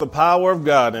The power of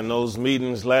God in those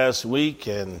meetings last week,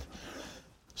 and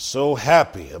so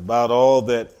happy about all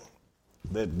that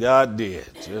God did.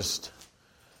 Just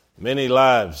many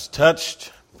lives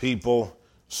touched. People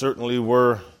certainly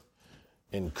were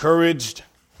encouraged.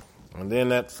 And then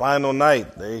that final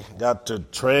night, they got to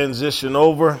transition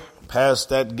over, pass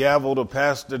that gavel to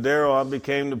Pastor Darrell. I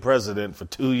became the president for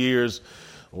 2 years,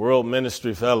 World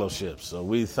Ministry Fellowship. So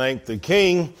we thank the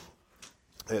King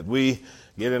that we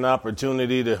get an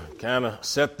opportunity to kind of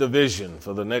set the vision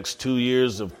for the next 2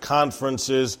 years of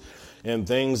conferences and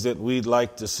things that we'd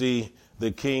like to see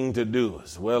the King to do,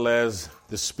 as well as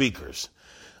the speakers.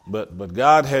 But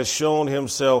God has shown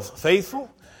himself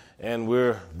faithful, and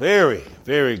we're very,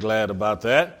 very glad about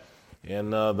that.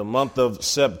 In the month of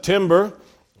September,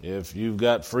 if you've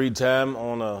got free time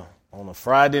on a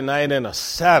Friday night and a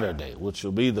Saturday, which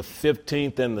will be the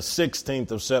 15th and the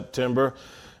 16th of September,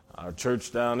 our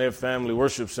church down there, Family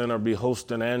Worship Center, will be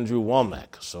hosting Andrew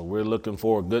Womack. So we're looking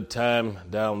for a good time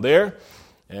down there,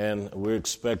 and we're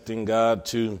expecting God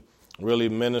to really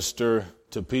minister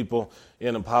to people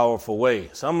in a powerful way.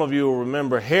 Some of you will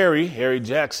remember Harry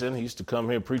Jackson. He used to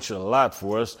come here preaching a lot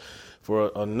for us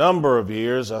for a number of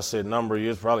years. I said number of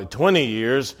years, probably 20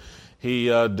 years. He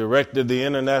directed the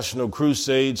international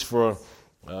crusades for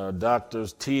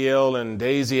Doctors T.L. and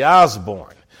Daisy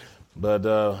Osborne. But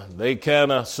they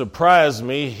kind of surprised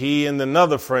me, he and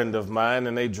another friend of mine,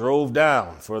 and they drove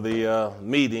down for the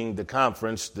meeting, the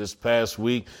conference this past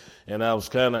week, and I was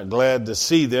kind of glad to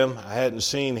see them. I hadn't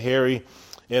seen Harry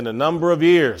in a number of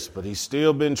years, but he's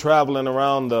still been traveling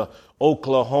around the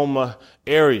Oklahoma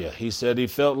area. He said he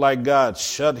felt like God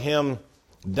shut him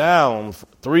down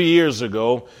 3 years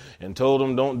ago and told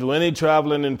him don't do any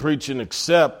traveling and preaching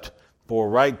except for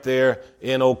right there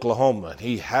in Oklahoma.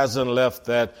 He hasn't left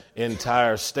that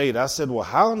entire state. I said, well,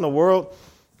 how in the world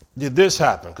did this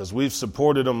happen? Because we've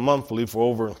supported him monthly for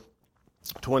over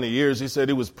 20 years. He said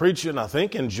he was preaching, I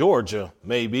think in Georgia,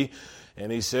 maybe.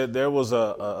 And he said there was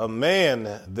a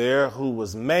man there who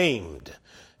was maimed.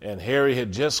 And Harry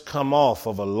had just come off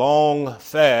of a long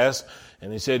fast.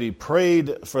 And he said he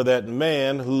prayed for that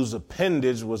man whose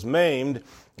appendage was maimed.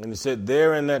 And he said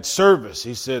there in that service,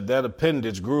 he said that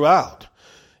appendage grew out.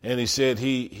 And he said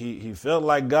he felt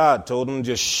like God told him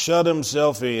to just shut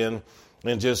himself in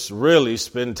and just really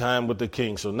spend time with the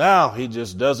King. So now he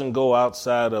just doesn't go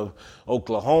outside of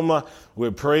Oklahoma.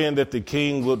 We're praying that the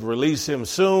King would release him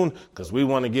soon because we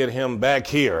want to get him back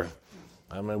here.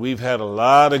 I mean, we've had a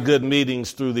lot of good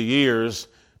meetings through the years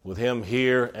with him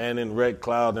here and in Red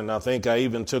Cloud. And I think I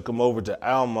even took him over to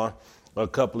Alma a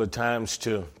couple of times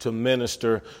to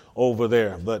minister over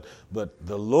there. But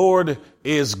the Lord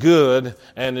is good,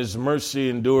 and his mercy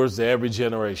endures to every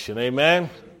generation. Amen.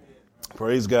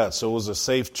 Praise God. So it was a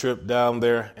safe trip down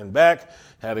there and back.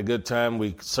 Had a good time.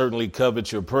 We certainly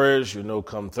covet your prayers. You know,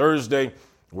 come Thursday,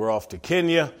 we're off to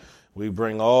Kenya. We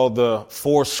bring all the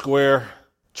Foursquare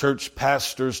church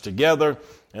pastors together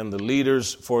and the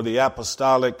leaders for the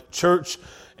apostolic church,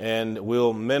 and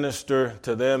we'll minister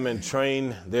to them and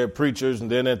train their preachers. And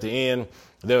then at the end,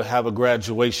 they'll have a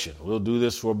graduation. We'll do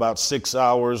this for about 6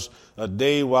 hours a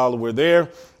day while we're there.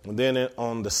 And then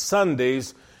on the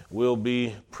Sundays, we'll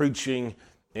be preaching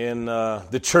in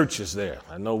the churches there.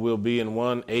 I know we'll be in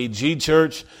one AG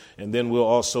church, and then we'll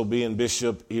also be in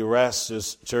Bishop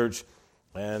Erastus' church.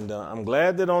 And I'm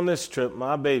glad that on this trip,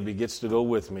 my baby gets to go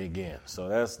with me again. So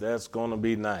that's going to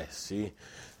be nice. See,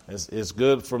 it's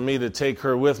good for me to take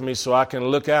her with me so I can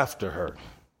look after her.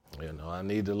 You know, I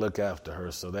need to look after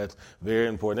her, so that's very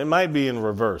important. It might be in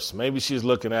reverse. Maybe she's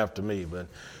looking after me, but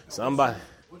somebody.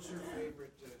 What's your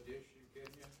favorite dish in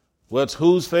Kenya? What's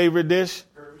whose favorite dish?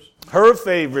 Hers. Her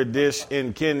favorite dish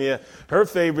in Kenya. Her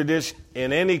favorite dish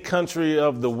in any country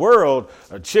of the world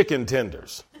are chicken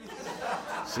tenders.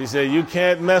 She said, you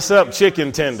can't mess up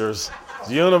chicken tenders.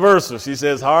 It's universal. She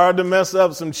says, hard to mess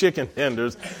up some chicken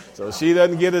tenders. So she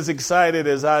doesn't get as excited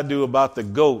as I do about the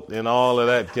goat and all of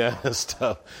that kind of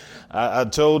stuff. I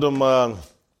told them,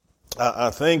 I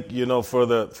think, you know, for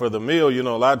the meal, you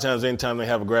know, a lot of times anytime they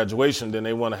have a graduation, then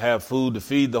they want to have food to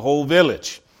feed the whole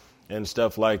village and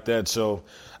stuff like that. So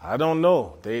I don't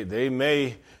know. They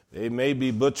may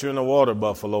be butchering a water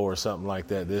buffalo or something like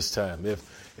that this time.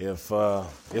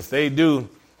 If they do,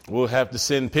 we'll have to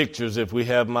send pictures if we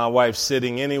have my wife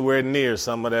sitting anywhere near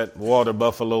some of that water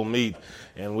buffalo meat,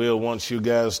 and we'll want you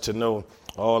guys to know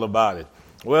all about it.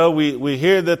 Well, we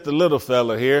hear that the little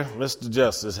fella here, Mr.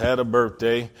 Justice, had a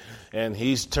birthday, and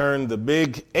he's turned the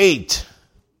big 8.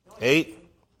 8?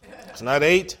 It's not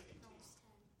 8?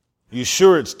 You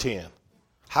sure it's 10?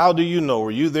 How do you know?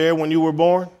 Were you there when you were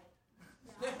born?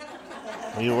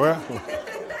 You were?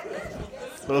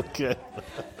 Okay.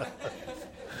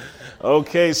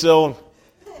 Okay, so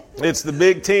it's the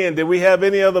Big Ten. Did we have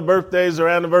any other birthdays or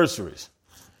anniversaries?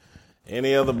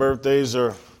 Any other birthdays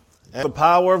or the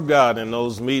power of God in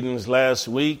those meetings last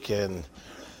week, and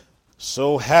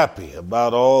so happy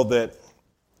about all that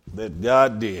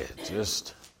God did.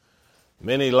 Just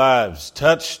many lives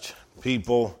touched.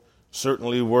 People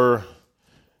certainly were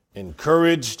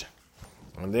encouraged.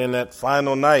 And then that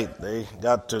final night, they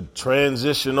got to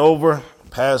transition over,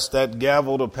 passed that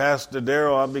gavel to Pastor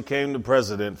Darrell. I became the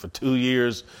president for 2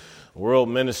 years, World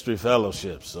Ministry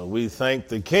Fellowship. So we thank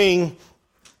the King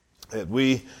that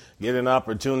we get an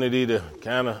opportunity to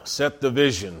kind of set the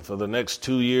vision for the next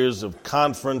 2 years of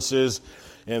conferences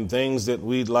and things that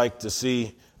we'd like to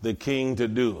see the King to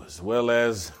do, as well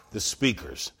as the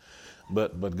speakers.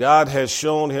 But God has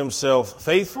shown himself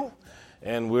faithful,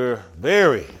 and we're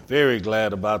very, very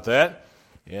glad about that.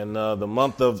 In the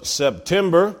month of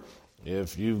September,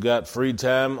 if you've got free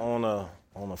time on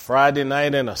a Friday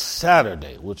night and a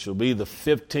Saturday, which will be the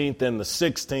 15th and the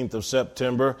 16th of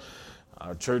September,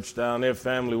 our church down there,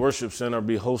 Family Worship Center, will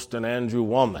be hosting Andrew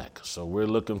Womack. So we're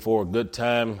looking for a good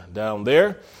time down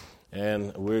there,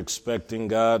 and we're expecting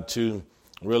God to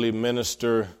really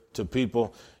minister to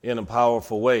people in a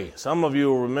powerful way. Some of you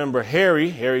will remember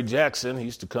Harry Jackson. He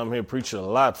used to come here preaching a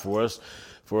lot for us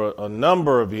for a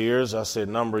number of years. I said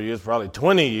number of years, probably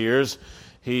 20 years.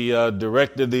 He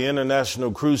directed the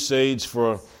international crusades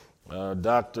for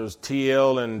Doctors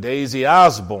T.L. and Daisy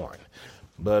Osborne.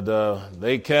 But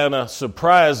they kind of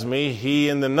surprised me, he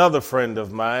and another friend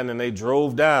of mine, and they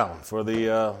drove down for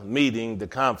the meeting, the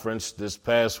conference this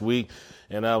past week,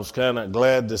 and I was kind of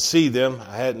glad to see them.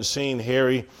 I hadn't seen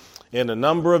Harry in a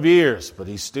number of years, but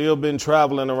he's still been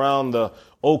traveling around the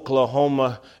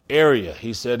Oklahoma area.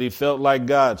 He said he felt like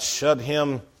God shut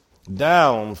him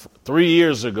down 3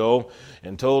 years ago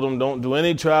and told him don't do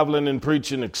any traveling and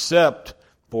preaching except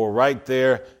for right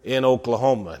there in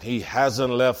Oklahoma. He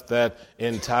hasn't left that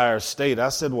entire state. I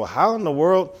said, well, how in the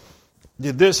world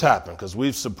did this happen? Because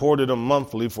we've supported him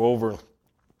monthly for over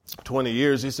 20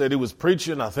 years. He said he was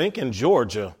preaching, I think, in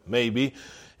Georgia, maybe.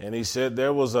 And he said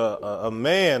there was a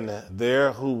man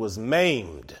there who was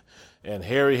maimed. And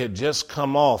Harry had just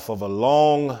come off of a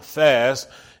long fast.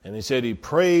 And he said he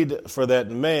prayed for that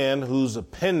man whose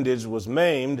appendage was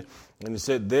maimed. And he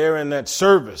said there in that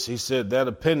service, he said that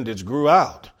appendage grew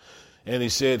out. And he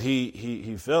said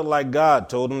he felt like God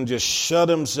told him just shut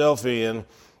himself in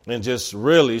and just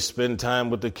really spend time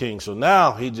with the King. So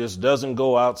now he just doesn't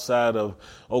go outside of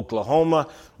Oklahoma.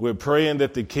 We're praying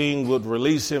that the King would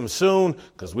release him soon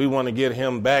because we want to get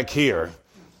him back here.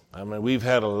 I mean, we've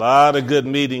had a lot of good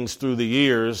meetings through the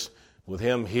years with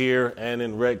him here and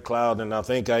in Red Cloud. And I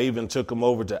think I even took him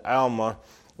over to Alma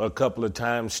a couple of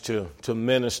times to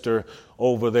minister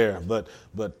over there. But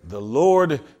the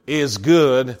Lord is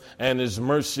good and his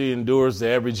mercy endures to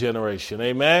every generation.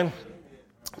 Amen.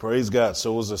 Praise God.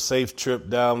 So it was a safe trip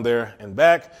down there and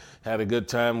back. Had a good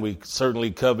time. We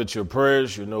certainly covet your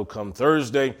prayers. You know, come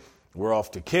Thursday, we're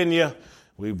off to Kenya.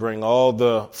 We bring all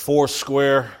the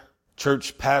Foursquare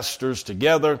church pastors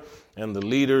together and the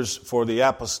leaders for the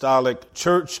apostolic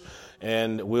church,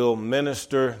 and we'll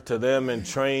minister to them and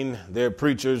train their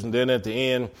preachers. And then at the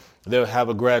end, they'll have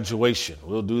a graduation.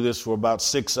 We'll do this for about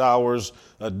 6 hours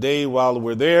a day while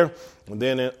we're there. And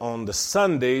then on the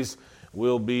Sundays,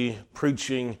 we'll be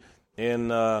preaching in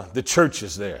the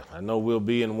churches there. I know we'll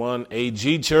be in one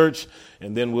AG church,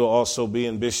 and then we'll also be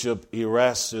in Bishop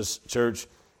Erastus Church.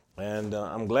 And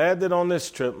I'm glad that on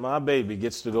this trip, my baby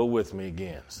gets to go with me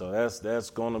again. So that's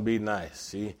going to be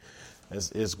nice.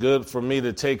 It's good for me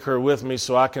to take her with me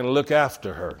so I can look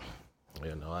after her.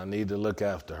 You know, I need to look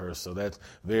after her, so that's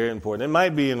very important. It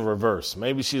might be in reverse.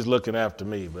 Maybe she's looking after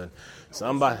me, but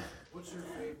somebody. What's your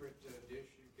favorite dish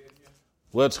in Kenya?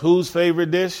 What's whose favorite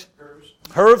dish? Hers.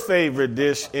 Her favorite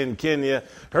dish in Kenya.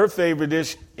 Her favorite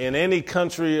dish in any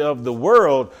country of the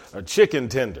world are chicken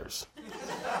tenders.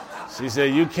 She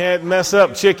said, you can't mess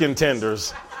up chicken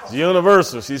tenders. It's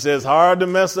universal. She says, hard to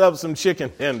mess up some chicken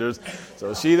tenders.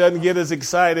 So she doesn't get as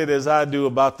excited as I do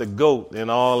about the goat and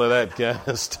all of that kind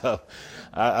of stuff.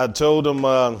 I told them,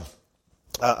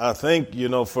 I think, you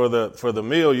know, for the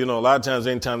meal, you know, a lot of times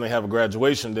anytime they have a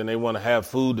graduation, then they want to have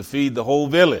food to feed the whole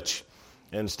village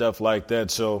and stuff like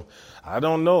that. So I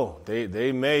don't know.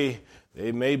 They may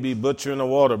be butchering a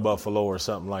water buffalo or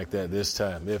something like that this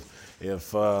time.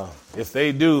 If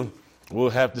they do, we'll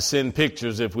have to send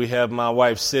pictures if we have my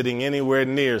wife sitting anywhere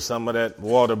near some of that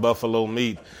water buffalo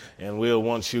meat, and we'll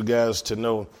want you guys to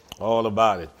know all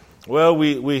about it. Well,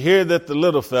 we hear that the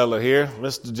little fella here,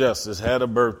 Mr. Justice, had a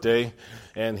birthday,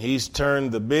 and he's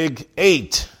turned the big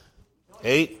 8.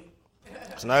 8?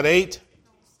 It's not 8?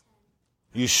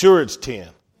 You sure it's 10?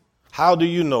 How do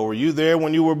you know? Were you there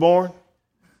when you were born?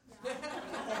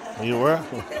 You were?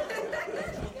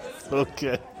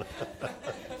 Okay.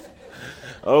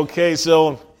 Okay,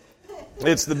 so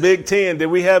it's the Big 10. Did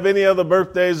we have any other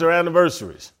birthdays or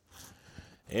anniversaries?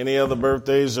 Any other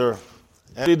birthdays or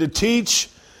to teach?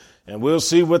 And we'll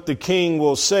see what the King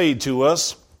will say to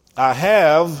us. I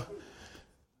have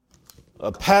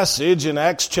a passage in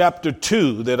Acts chapter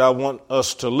 2 that I want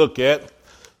us to look at,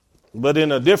 but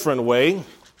in a different way.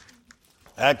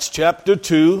 Acts chapter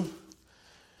 2,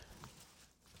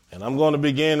 and I'm going to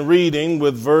begin reading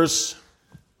with verse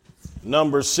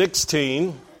number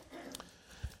 16.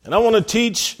 And I want to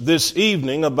teach this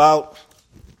evening about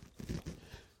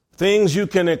things you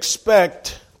can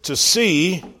expect to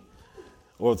see,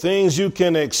 or things you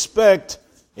can expect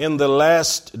in the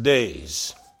last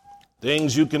days.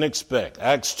 Things you can expect.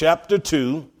 Acts chapter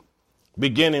 2,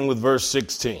 beginning with verse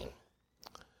 16.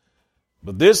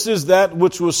 But this is that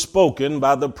which was spoken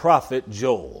by the prophet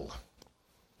Joel.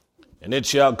 And it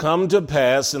shall come to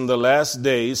pass in the last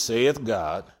days, saith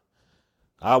God,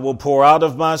 I will pour out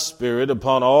of my spirit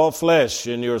upon all flesh,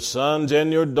 and your sons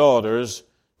and your daughters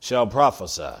shall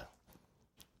prophesy.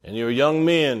 And your young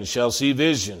men shall see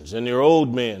visions, and your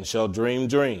old men shall dream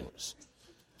dreams.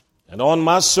 And on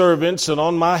my servants and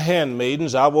on my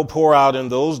handmaidens I will pour out in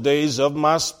those days of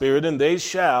my spirit, and they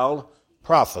shall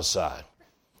prophesy.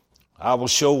 I will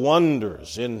show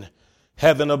wonders in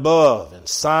heaven above, and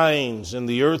signs in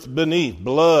the earth beneath,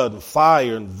 blood, and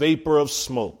fire, and vapor of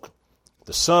smoke.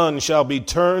 The sun shall be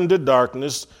turned to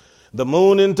darkness, the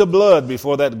moon into blood,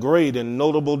 before that great and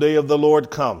notable day of the Lord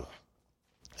come.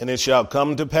 And it shall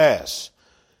come to pass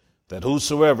that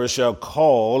whosoever shall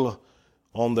call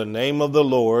on the name of the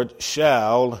Lord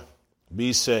shall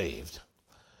be saved.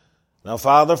 Now,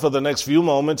 Father, for the next few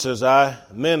moments as I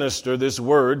minister this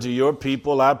word to your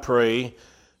people, I pray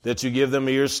that you give them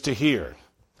ears to hear.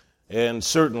 And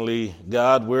certainly,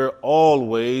 God, we're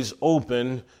always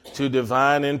open to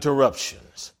divine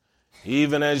interruptions,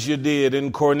 even as you did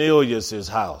in Cornelius'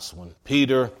 house when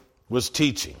Peter was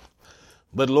teaching.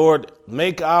 But Lord,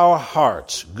 make our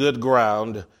hearts good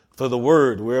ground for the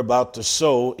word we're about to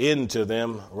sow into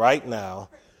them right now.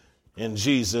 In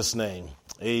Jesus' name,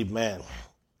 amen.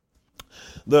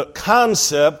 The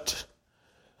concept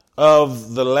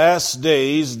of the last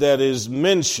days that is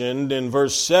mentioned in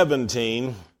verse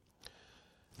 17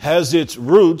 has its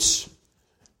roots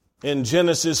in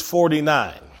Genesis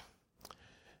 49.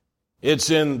 It's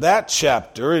in that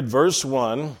chapter, in verse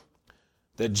 1,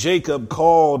 that Jacob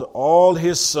called all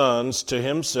his sons to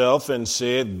himself and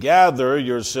said, gather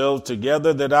yourselves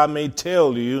together that I may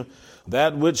tell you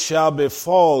that which shall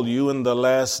befall you in the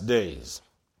last days.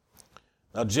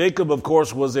 Now, Jacob, of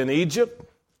course, was in Egypt.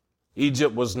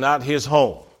 Egypt was not his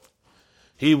home.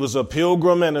 He was a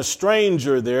pilgrim and a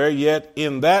stranger there, yet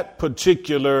in that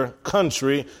particular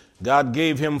country, God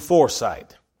gave him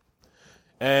foresight.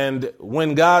 And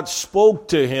when God spoke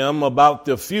to him about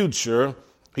the future,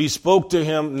 he spoke to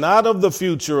him not of the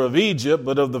future of Egypt,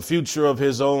 but of the future of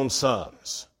his own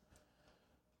sons.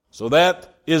 So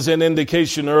that is an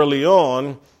indication early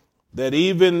on that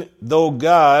even though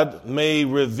God may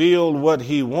reveal what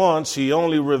he wants, he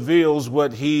only reveals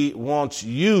what he wants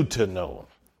you to know.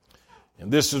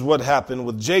 And this is what happened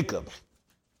with Jacob.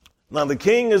 Now, the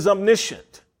king is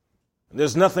omniscient.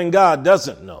 There's nothing God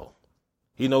doesn't know.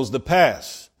 He knows the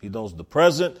past. He knows the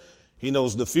present. He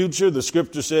knows the future. The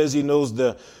scripture says he knows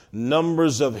the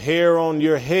numbers of hair on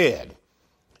your head.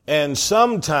 And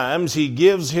sometimes he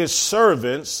gives his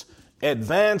servants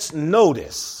advance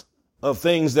notice of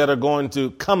things that are going to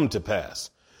come to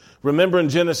pass. Remember in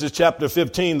Genesis chapter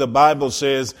 15, the Bible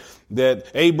says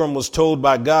that Abram was told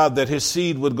by God that his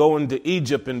seed would go into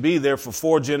Egypt and be there for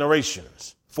 4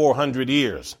 generations, 400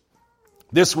 years.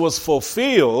 This was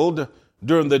fulfilled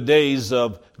during the days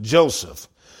of Joseph.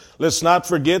 Let's not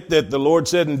forget that the Lord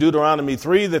said in Deuteronomy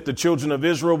 3 that the children of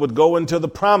Israel would go into the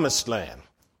promised land.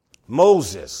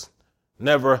 Moses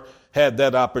never had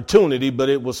that opportunity, but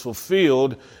it was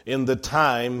fulfilled in the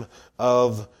time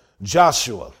of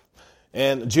Joshua.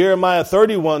 And Jeremiah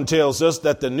 31 tells us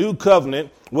that the new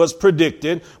covenant was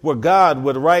predicted, where God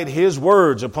would write his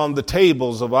words upon the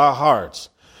tables of our hearts,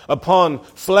 upon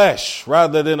flesh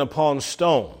rather than upon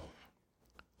stone.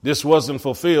 This wasn't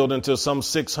fulfilled until some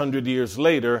 600 years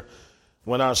later,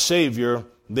 when our Savior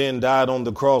then died on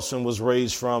the cross and was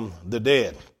raised from the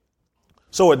dead.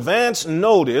 So advance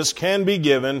notice can be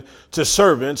given to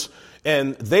servants,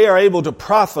 and they are able to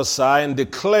prophesy and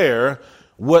declare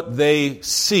what they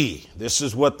see. This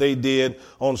is what they did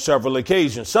on several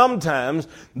occasions. Sometimes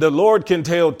the Lord can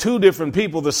tell two different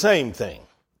people the same thing.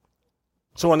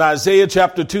 So in Isaiah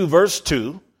chapter 2, verse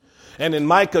 2, and in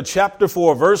Micah chapter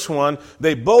 4, verse 1,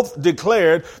 they both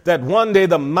declared that one day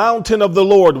the mountain of the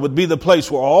Lord would be the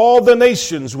place where all the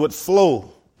nations would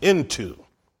flow into.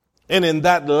 And in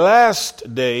that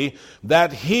last day,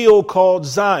 that hill called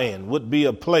Zion would be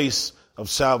a place of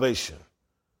salvation.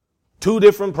 Two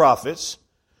different prophets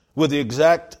with the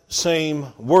exact same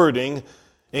wording,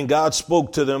 and God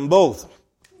spoke to them both.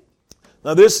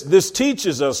 Now this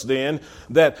teaches us then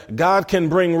that God can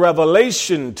bring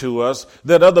revelation to us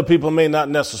that other people may not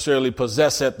necessarily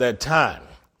possess at that time.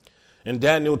 In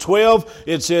Daniel 12,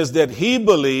 it says that he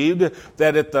believed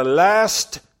that at the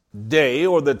last day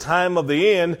or the time of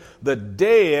the end, the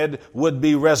dead would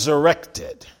be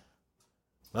resurrected.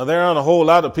 Now, there aren't a whole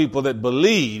lot of people that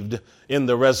believed in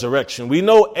the resurrection. We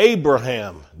know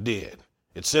Abraham did.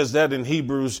 It says that in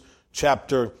Hebrews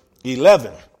chapter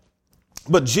 11.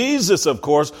 But Jesus, of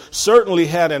course, certainly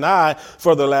had an eye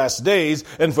for the last days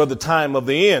and for the time of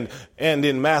the end. And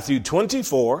in Matthew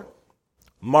 24,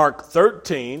 Mark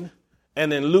 13,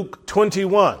 and in Luke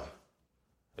 21,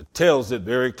 it tells it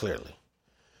very clearly.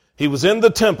 He was in the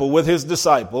temple with his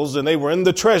disciples, and they were in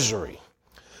the treasury.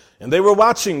 And they were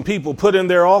watching people put in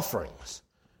their offerings.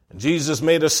 And Jesus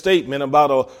made a statement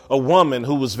about a woman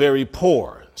who was very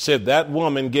poor. Said that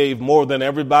woman gave more than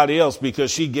everybody else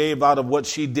because she gave out of what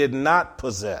she did not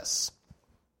possess.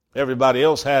 Everybody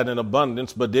else had an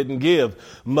abundance but didn't give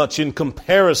much in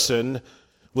comparison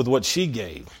with what she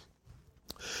gave.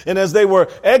 And as they were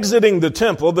exiting the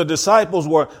temple, the disciples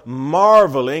were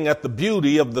marveling at the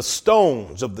beauty of the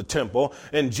stones of the temple.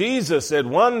 And Jesus said,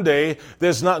 one day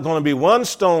there's not going to be one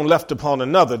stone left upon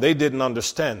another. They didn't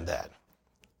understand that.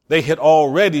 They had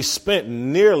already spent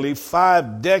nearly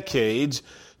 5 decades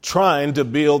trying to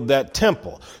build that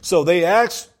temple. So they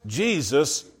asked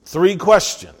Jesus 3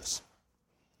 questions.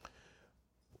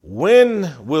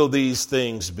 When will these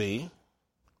things be?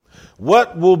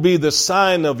 What will be the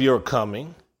sign of your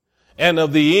coming and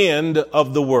of the end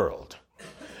of the world?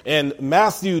 And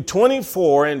Matthew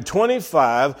 24 and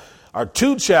 25 are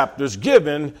 2 chapters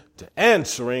given to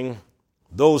answering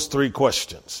those 3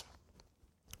 questions.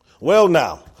 Well,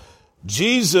 now,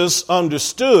 Jesus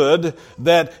understood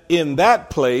that in that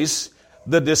place,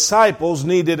 the disciples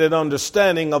needed an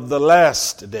understanding of the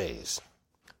last days.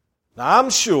 Now, I'm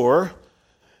sure,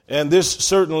 and this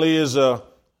certainly is a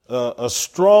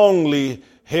strongly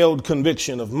held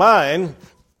conviction of mine,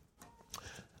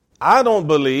 I don't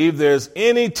believe there's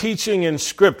any teaching in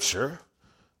Scripture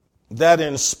that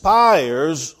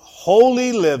inspires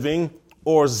holy living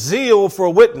or zeal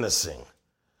for witnessing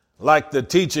like the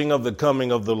teaching of the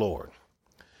coming of the Lord.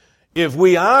 If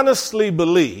we honestly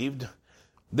believed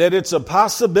that it's a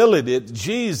possibility that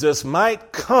Jesus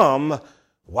might come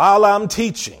while I'm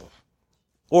teaching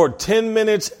or 10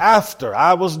 minutes after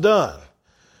I was done,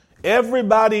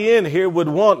 everybody in here would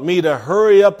want me to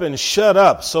hurry up and shut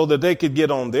up so that they could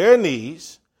get on their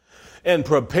knees and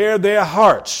prepare their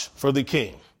hearts for the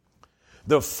King.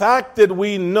 The fact that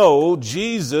we know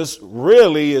Jesus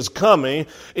really is coming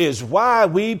is why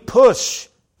we push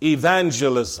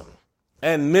evangelism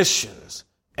and missions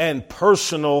and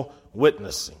personal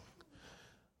witnessing.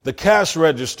 The cash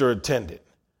register attendant,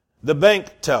 the bank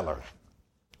teller,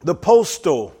 the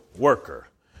postal worker,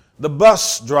 the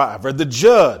bus driver, the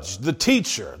judge, the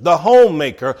teacher, the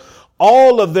homemaker,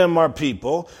 all of them are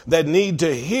people that need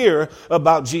to hear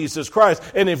about Jesus Christ.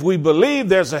 And if we believe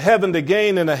there's a heaven to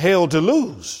gain and a hell to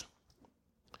lose,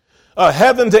 a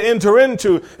heaven to enter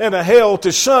into and a hell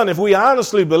to shun, if we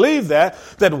honestly believe that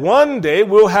one day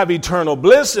we'll have eternal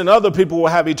bliss and other people will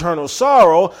have eternal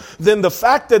sorrow, then the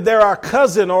fact that they're our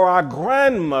cousin or our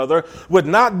grandmother would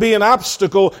not be an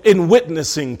obstacle in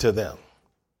witnessing to them.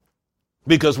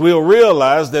 Because we'll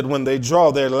realize that when they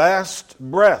draw their last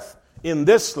breath in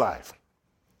this life,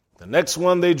 the next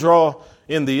one they draw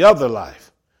in the other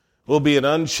life will be an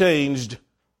unchanged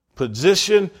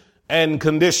position and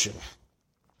condition.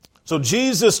 So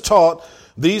Jesus taught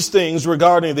these things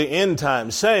regarding the end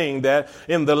time, saying that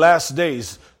in the last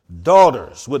days,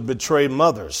 daughters would betray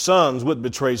mothers, sons would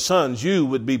betray sons, you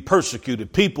would be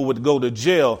persecuted, people would go to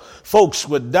jail, folks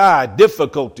would die,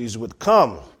 difficulties would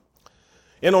come.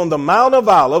 And on the Mount of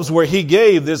Olives, where he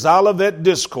gave this Olivet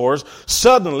discourse,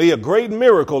 suddenly a great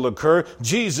miracle occurred.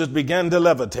 Jesus began to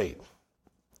levitate.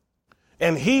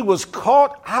 And he was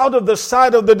caught out of the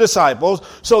sight of the disciples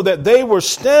so that they were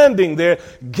standing there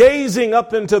gazing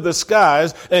up into the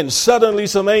skies, and suddenly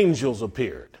some angels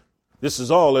appeared. This is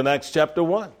all in Acts chapter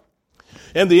 1.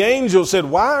 And the angel said,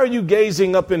 why are you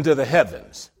gazing up into the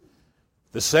heavens?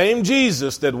 The same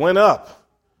Jesus that went up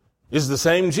is the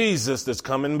same Jesus that's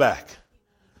coming back.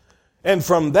 And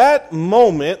from that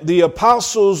moment, the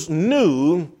apostles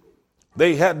knew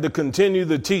they had to continue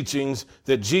the teachings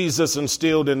that Jesus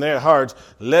instilled in their hearts,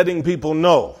 letting people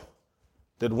know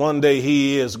that one day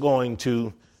he is going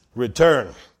to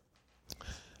return.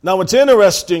 Now, it's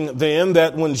interesting then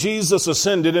that when Jesus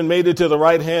ascended and made it to the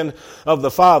right hand of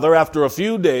the Father, after a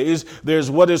few days,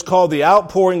 there's what is called the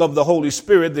outpouring of the Holy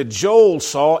Spirit that Joel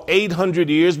saw 800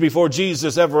 years before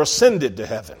Jesus ever ascended to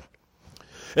heaven.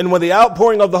 And when the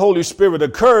outpouring of the Holy Spirit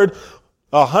occurred,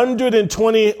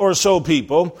 120 or so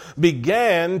people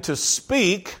began to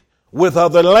speak with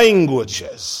other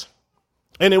languages.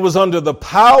 And it was under the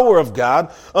power of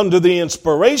God, under the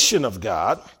inspiration of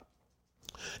God.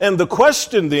 And the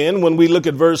question then, when we look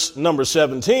at verse number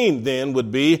 17, then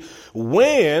would be,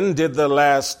 when did the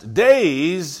last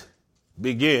days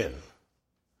begin?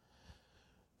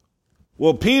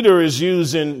 Well, Peter is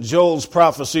using Joel's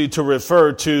prophecy to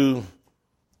refer to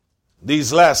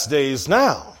these last days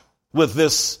now with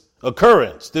this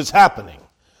occurrence, this happening.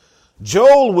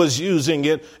 Joel was using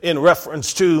it in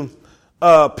reference to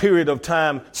a period of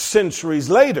time centuries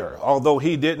later, although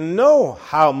he didn't know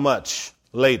how much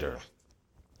later.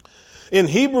 In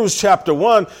Hebrews chapter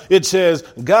 1, it says,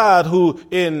 God who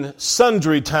in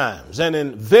sundry times and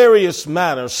in various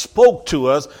manners spoke to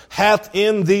us, hath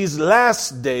in these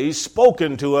last days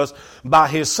spoken to us by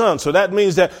his Son. So that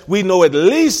means that we know at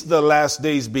least the last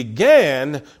days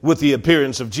began with the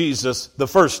appearance of Jesus the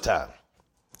first time.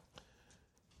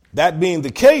 That being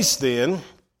the case then,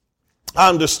 I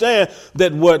understand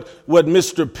that what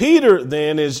Mr. Peter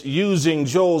then is using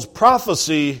Joel's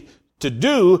prophecy to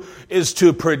do is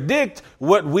to predict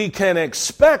what we can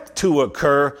expect to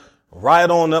occur right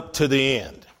on up to the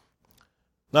end.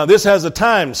 Now, this has a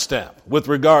time stamp with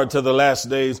regard to the last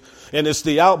days, and it's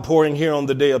the outpouring here on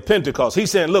the day of Pentecost. He's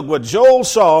saying, look, what Joel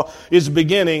saw is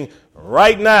beginning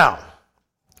right now.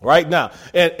 Right now.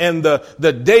 And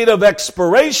the date of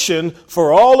expiration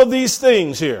for all of these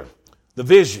things here, the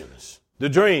visions, the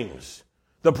dreams,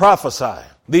 the prophesying,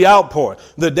 the outpour.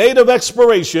 The date of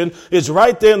expiration is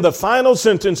right there in the final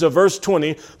sentence of verse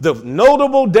 20, the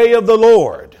notable day of the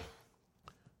Lord.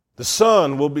 The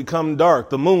sun will become dark.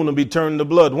 The moon will be turned to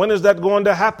blood. When is that going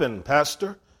to happen,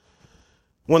 Pastor?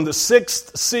 When the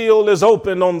sixth seal is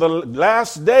opened on the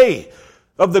last day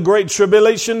of the great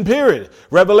tribulation period.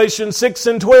 Revelation 6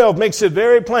 and 12 makes it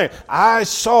very plain. I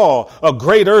saw a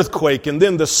great earthquake, and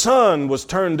then the sun was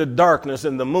turned to darkness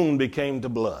and the moon became to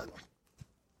blood.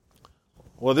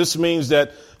 Well, this means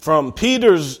that from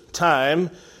Peter's time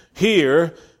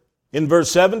here in verse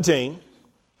 17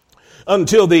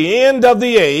 until the end of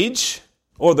the age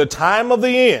or the time of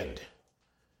the end,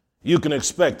 you can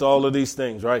expect all of these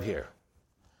things right here.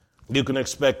 You can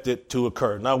expect it to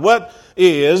occur. Now, what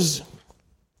is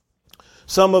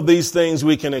some of these things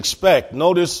we can expect?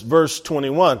 Notice verse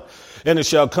 21. And it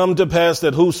shall come to pass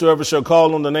that whosoever shall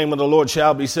call on the name of the Lord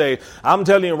shall be saved. I'm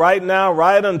telling you right now,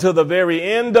 right until the very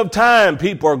end of time,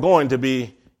 people are going to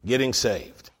be getting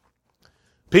saved.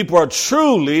 People are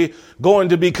truly going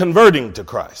to be converting to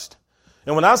Christ.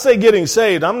 And when I say getting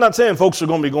saved, I'm not saying folks are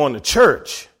going to be going to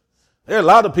church. There are a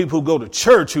lot of people who go to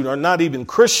church who are not even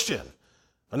Christian,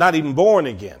 are not even born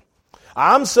again.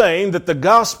 I'm saying that the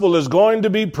gospel is going to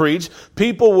be preached.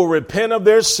 People will repent of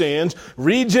their sins.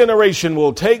 Regeneration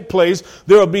will take place.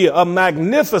 There will be a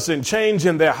magnificent change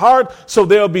in their heart. So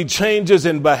there will be changes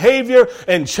in behavior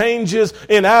and changes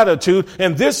in attitude.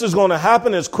 And this is going to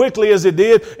happen as quickly as it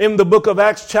did in the book of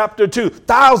Acts chapter 2.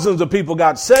 Thousands of people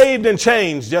got saved and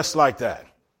changed just like that.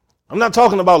 I'm not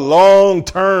talking about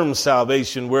long-term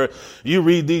salvation where you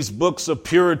read these books of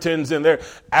Puritans and they're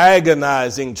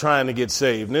agonizing trying to get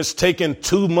saved. And it's taken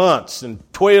 2 months and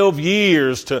 12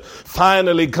 years to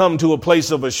finally come to a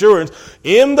place of assurance.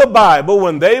 In the Bible,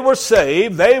 when they were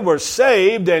saved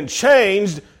and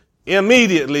changed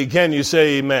immediately. Can you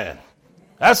say amen?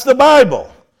 That's the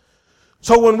Bible.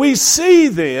 So when we see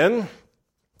then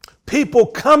people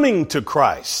coming to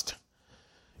Christ,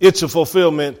 it's a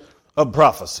fulfillment of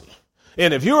prophecy.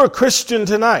 And if you're a Christian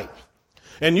tonight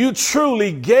and you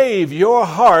truly gave your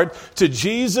heart to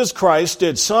Jesus Christ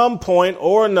at some point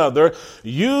or another,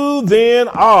 you then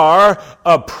are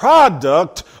a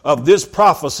product of this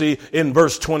prophecy in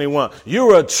verse 21.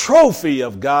 You're a trophy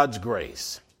of God's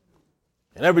grace.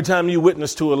 And every time you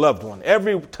witness to a loved one,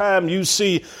 every time you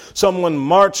see someone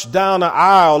march down an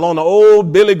aisle on an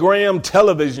old Billy Graham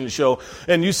television show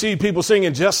and you see people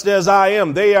singing "Just As I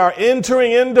Am," they are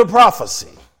entering into prophecy.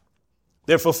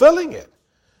 They're fulfilling it.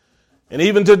 And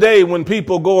even today, when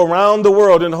people go around the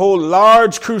world and hold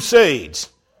large crusades,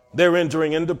 they're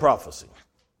entering into prophecy.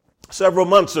 Several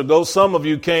months ago, some of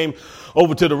you came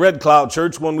over to the Red Cloud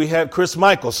Church when we had Chris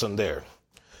Michelson there.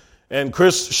 And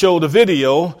Chris showed a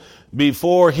video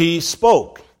before he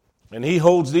spoke. And he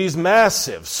holds these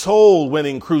massive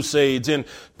soul-winning crusades in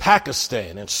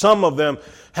Pakistan. And some of them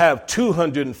have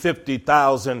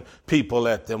 250,000 people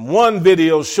at them. One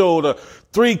video showed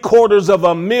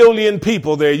 750,000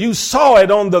 people there. You saw it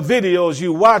on the videos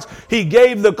you watched. He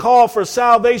gave the call for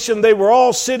salvation. They were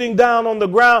all sitting down on the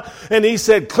ground. And he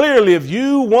said, clearly, if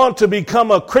you want to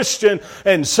become a Christian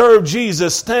and serve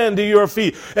Jesus, stand to your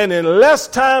feet. And in less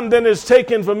time than it's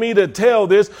taken for me to tell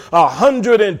this,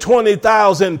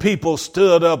 120,000 people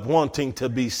stood up wanting to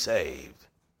be saved.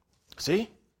 See?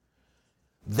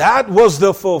 That was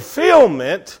the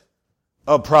fulfillment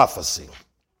of prophecy.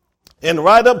 And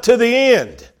right up to the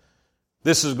end,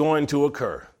 this is going to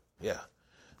occur. Yeah.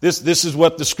 This is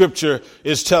what the scripture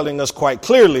is telling us quite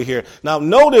clearly here. Now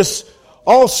notice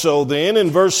also then in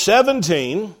verse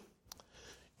 17,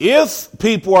 if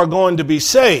people are going to be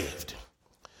saved,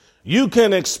 you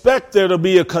can expect there to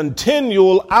be a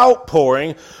continual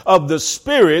outpouring of the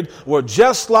Spirit, where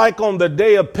just like on the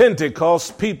day of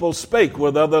Pentecost, people spake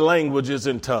with other languages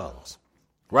and tongues.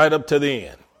 Right up to the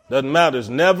end. Doesn't matter. It's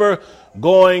never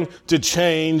going to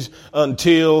change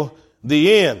until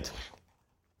the end.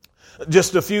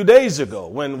 Just a few days ago,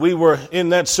 when we were in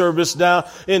that service down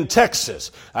in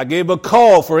Texas, I gave a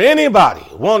call for anybody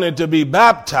wanted to be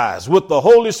baptized with the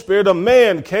Holy Spirit. A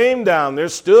man came down there,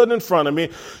 stood in front of me,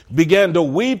 began to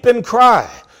weep and cry.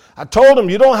 I told him,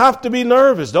 you don't have to be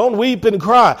nervous. Don't weep and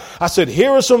cry. I said,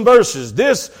 here are some verses.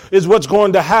 This is what's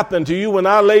going to happen to you when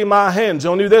I lay my hands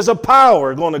on you. There's a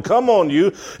power going to come on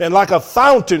you, and like a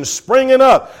fountain springing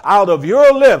up out of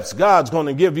your lips, God's going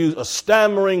to give you a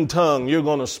stammering tongue. You're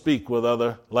going to speak with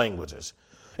other languages.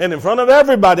 And in front of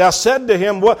everybody, I said to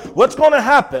him, what's going to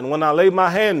happen when I lay my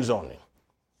hands on you?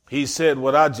 He said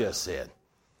what I just said.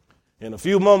 In a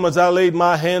few moments, I laid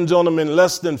my hands on him. In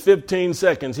less than 15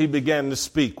 seconds, he began to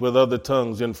speak with other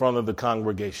tongues in front of the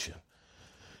congregation.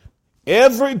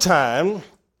 Every time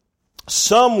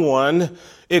someone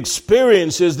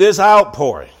experiences this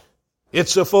outpouring,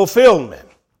 it's a fulfillment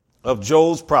of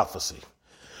Joel's prophecy.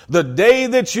 The day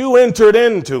that you entered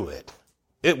into it,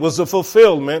 it was a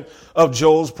fulfillment of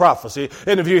Joel's prophecy.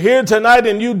 And if you're here tonight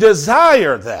and you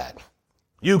desire that,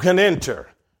 you can enter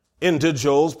into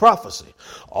Joel's prophecy.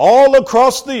 All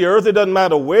across the earth, it doesn't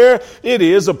matter where it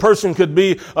is. A person could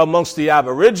be amongst the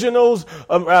Aborigine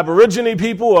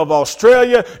people of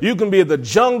Australia. You can be in the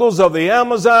jungles of the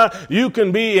Amazon. You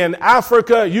can be in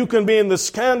Africa. You can be in the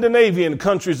Scandinavian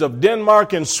countries of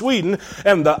Denmark and Sweden.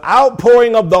 And the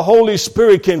outpouring of the Holy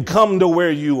Spirit can come to where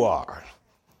you are.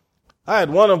 I had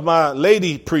one of my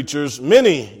lady preachers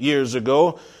many years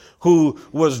ago who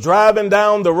was driving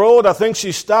down the road. I think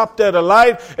she stopped at a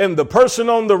light, and the person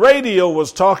on the radio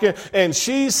was talking, and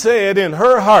she said in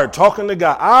her heart, talking to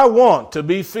God, I want to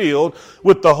be filled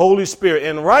with the Holy Spirit.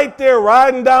 And right there,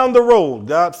 riding down the road,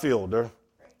 God filled her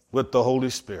with the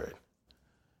Holy Spirit.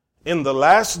 In the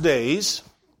last days,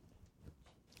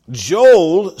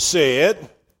 Joel said,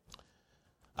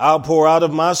 I'll pour out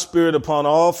of my Spirit upon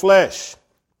all flesh.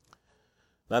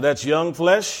 Now that's young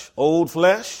flesh, old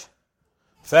flesh,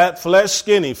 fat flesh,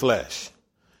 skinny flesh,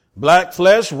 black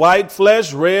flesh, white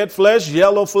flesh, red flesh,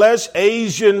 yellow flesh,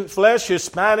 Asian flesh,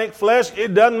 Hispanic flesh.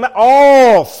 It doesn't matter.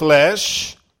 All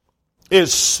flesh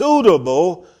is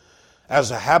suitable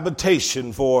as a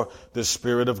habitation for the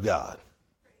Spirit of God.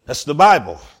 That's the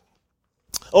Bible.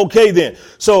 Okay then.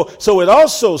 So it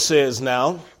also says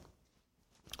now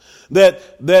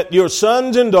that your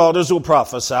sons and daughters will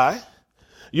prophesy.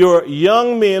 Your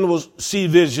young men will see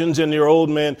visions and your old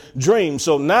men dreams.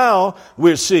 So now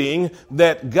we're seeing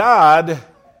that God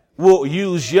will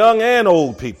use young and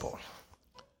old people.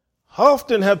 How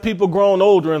often have people grown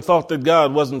older and thought that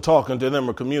God wasn't talking to them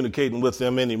or communicating with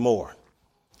them anymore?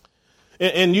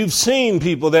 And you've seen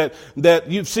people that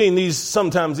you've seen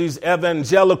sometimes these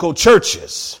evangelical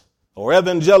churches or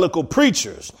evangelical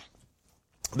preachers.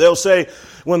 They'll say,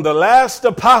 when the last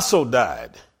apostle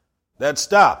died, that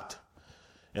stopped.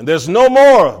 And there's no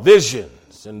more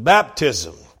visions and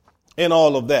baptism and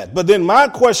all of that. But then my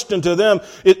question to them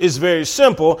is very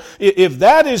simple. If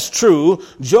that is true,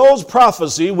 Joel's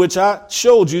prophecy, which I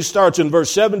showed you, starts in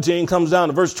verse 17, comes down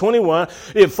to verse 21.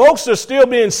 If folks are still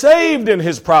being saved in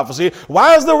his prophecy,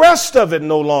 why is the rest of it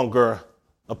no longer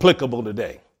applicable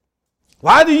today?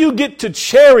 Why do you get to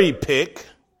cherry pick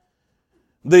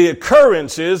the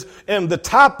occurrences and the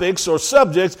topics or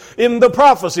subjects in the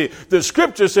prophecy? The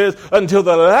scripture says until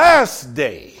the last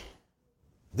day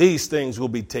these things will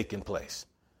be taking place.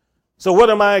 So what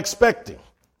am I expecting?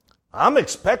 I'm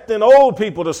expecting old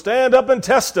people to stand up and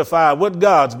testify what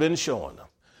God's been showing them.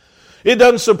 It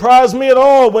doesn't surprise me at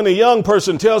all when a young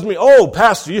person tells me, oh,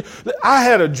 Pastor, I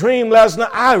had a dream last night.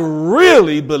 I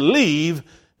really believe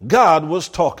God was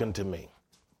talking to me.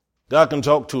 God can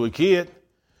talk to a kid.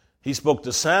 He spoke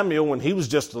to Samuel when he was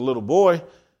just a little boy.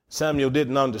 Samuel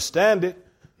didn't understand it.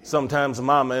 Sometimes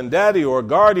mama and daddy or a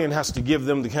guardian has to give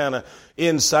them the kind of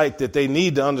insight that they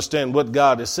need to understand what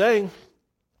God is saying.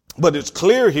 But it's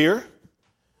clear here.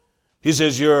 He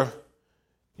says, your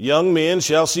young men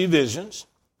shall see visions.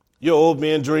 Your old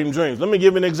men dream dreams. Let me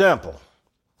give you an example.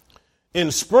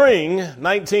 In spring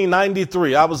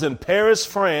 1993, I was in Paris,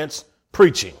 France,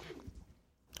 preaching.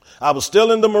 I was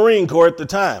still in the Marine Corps at the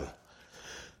time.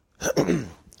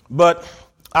 But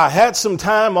I had some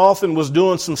time off and was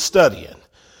doing some studying.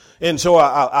 And so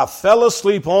I fell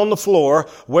asleep on the floor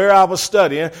where I was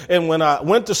studying. And when I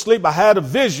went to sleep, I had a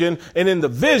vision. And in the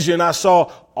vision, I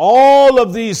saw all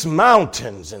of these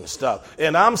mountains and stuff.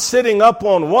 And I'm sitting up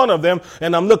on one of them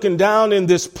and I'm looking down in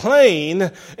this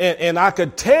plain and I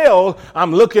could tell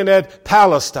I'm looking at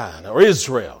Palestine or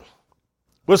Israel.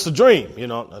 What's the dream? You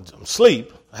know, I'm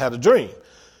asleep. I had a dream.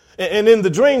 And in the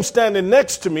dream, standing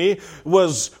next to me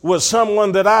was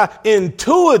someone that I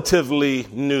intuitively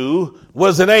knew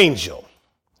was an angel.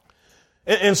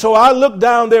 And so I looked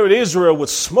down there at Israel with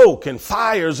smoke and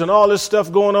fires and all this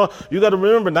stuff going on. You got to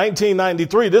remember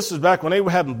 1993, this is back when they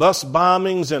were having bus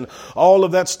bombings and all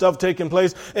of that stuff taking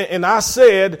place. And I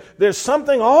said, there's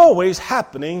something always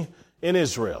happening in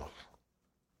Israel.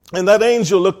 And that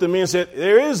angel looked at me and said,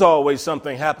 there is always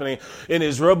something happening in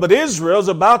Israel, but Israel's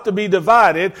about to be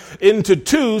divided into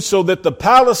two so that the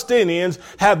Palestinians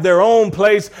have their own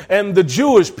place and the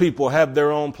Jewish people have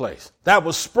their own place. That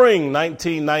was spring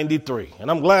 1993. And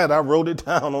I'm glad I wrote it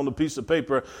down on a piece of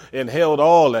paper and held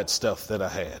all that stuff that I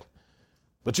had.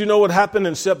 But you know what happened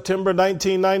in September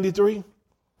 1993?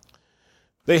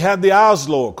 They had the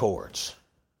Oslo Accords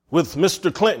with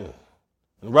Mr. Clinton.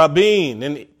 Rabin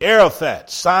and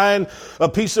Arafat signed a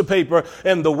piece of paper,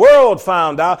 and the world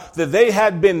found out that they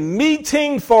had been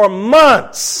meeting for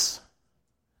months,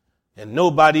 and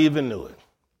nobody even knew it.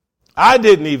 I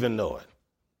didn't even know it.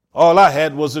 All I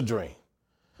had was a dream.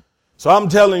 So I'm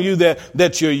telling you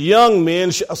that your young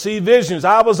men shall see visions.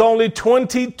 I was only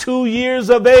 22 years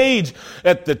of age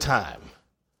at the time.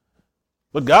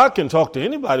 But God can talk to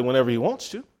anybody whenever he wants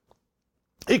to.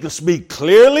 He can speak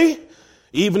clearly,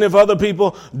 even if other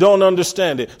people don't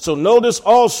understand it. So notice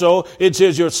also, it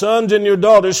says your sons and your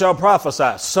daughters shall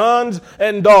prophesy. Sons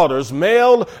and daughters,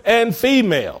 male and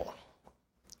female.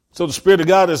 So the Spirit of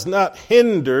God is not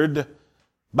hindered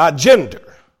by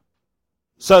gender.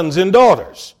 Sons and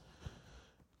daughters.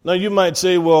 Now you might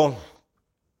say, well,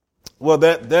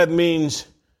 that means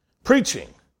preaching.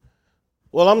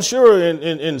 Well, I'm sure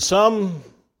in some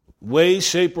way,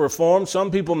 shape, or form,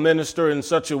 some people minister in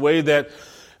such a way that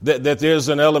there's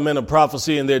an element of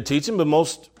prophecy in their teaching, but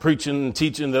most preaching and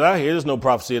teaching that I hear, there's no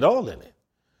prophecy at all in it.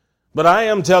 But I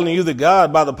am telling you that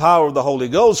God, by the power of the Holy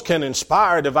Ghost, can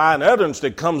inspire divine utterance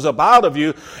that comes up out of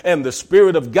you, and the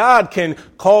Spirit of God can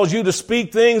cause you to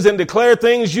speak things and declare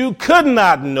things you could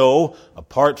not know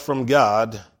apart from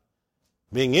God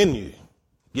being in you,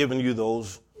 giving you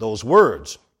those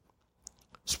words.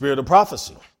 Spirit of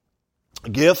prophecy,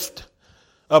 gift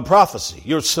of prophecy.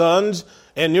 Your sons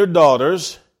and your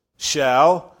daughters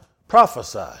shall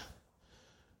prophesy.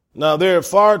 Now, there are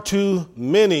far too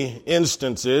many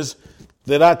instances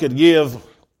that I could give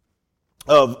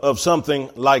of something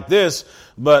like this,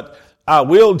 but I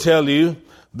will tell you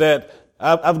that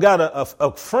I've got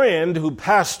a friend who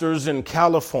pastors in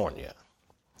California,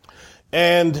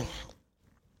 and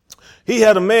he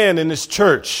had a man in his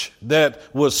church that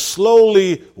was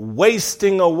slowly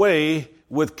wasting away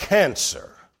with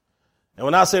cancer. And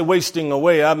when I say wasting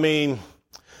away, I mean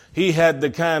he had the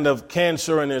kind of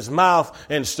cancer in his mouth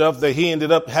and stuff that he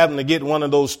ended up having to get one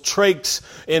of those trachs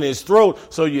in his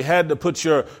throat. So you had to put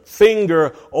your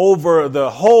finger over the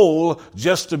hole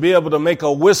just to be able to make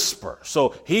a whisper.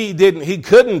 So he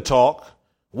couldn't talk,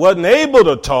 wasn't able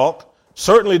to talk,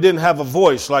 certainly didn't have a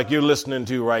voice like you're listening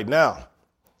to right now.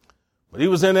 But he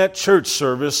was in that church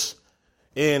service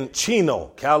in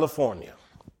Chino, California.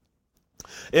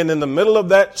 And in the middle of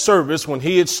that service, when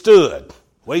he had stood,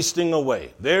 wasting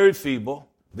away, very feeble,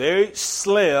 very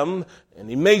slim and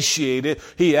emaciated,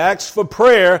 he asked for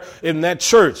prayer in that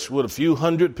church with a few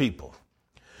hundred people.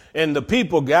 And the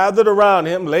people gathered around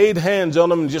him, laid hands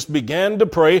on him, and just began to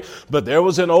pray. But there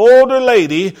was an older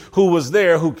lady who was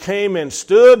there who came and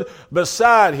stood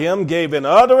beside him, gave an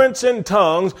utterance in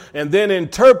tongues, and then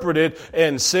interpreted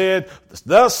and said,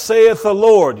 "Thus saith the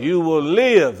Lord, you will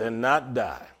live and not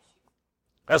die."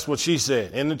 That's what she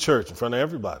said in the church in front of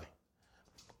everybody.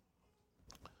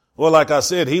 Well, like I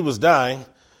said, he was dying.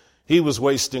 He was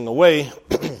wasting away.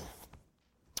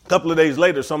 A couple of days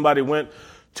later, somebody went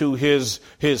to his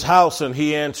house, and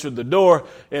he answered the door,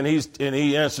 and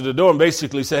he answered the door and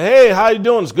basically said, "Hey, how you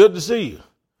doing? It's good to see you."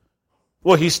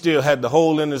 Well, he still had the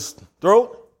hole in his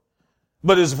throat,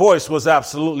 but his voice was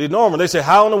absolutely normal. They said,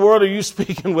 "How in the world are you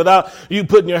speaking without you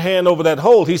putting your hand over that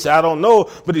hole?" He said, "I don't know,"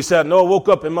 but he said, "No, I woke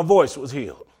up and my voice was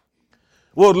healed."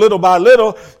 Well, little by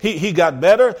little, he got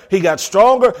better, he got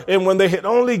stronger, and when they had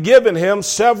only given him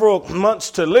several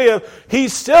months to live,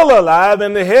 he's still alive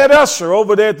and the head usher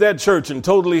over there at that church and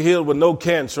totally healed with no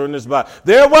cancer in his body.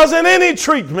 There wasn't any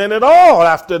treatment at all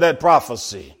after that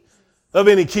prophecy of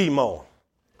any chemo.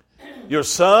 Your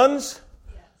sons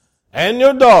and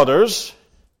your daughters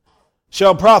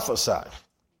shall prophesy.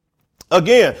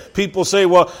 Again, people say,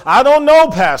 "Well, I don't know,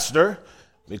 Pastor."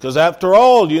 Because after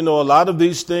all, a lot of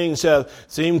these things have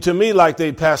seemed to me like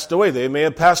they passed away. They may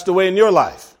have passed away in your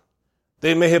life.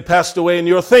 They may have passed away in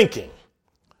your thinking.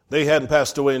 They hadn't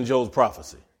passed away in Joel's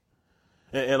prophecy.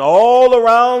 And all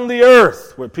around the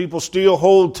earth where people still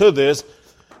hold to this,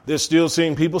 they're still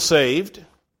seeing people saved.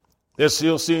 They're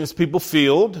still seeing people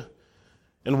filled.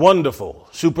 And wonderful,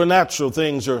 supernatural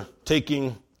things are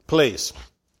taking place.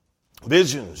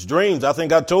 Visions, dreams. I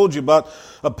think I told you about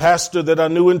a pastor that I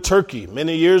knew in Turkey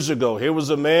many years ago. Here was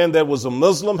a man that was a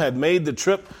Muslim, had made the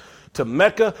trip to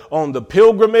Mecca on the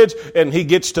pilgrimage, and he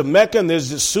gets to Mecca, and there's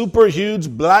this super huge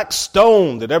black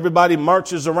stone that everybody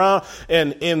marches around.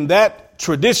 And in that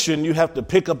tradition, you have to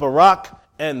pick up a rock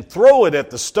and throw it at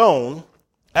the stone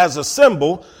as a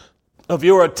symbol of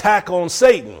your attack on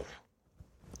Satan.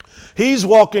 He's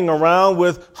walking around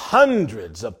with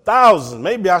hundreds of thousands,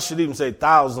 maybe I should even say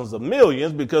thousands of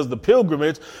millions, because the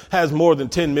pilgrimage has more than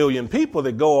 10 million people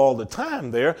that go all the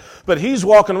time there. But he's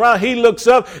walking around, he looks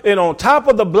up, and on top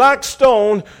of the black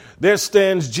stone, there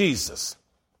stands Jesus.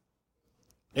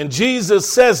 And Jesus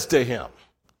says to him,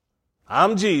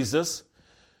 "I'm Jesus,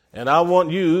 and I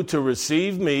want you to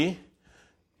receive me,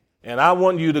 and I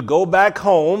want you to go back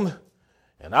home,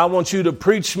 and I want you to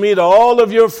preach me to all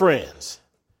of your friends."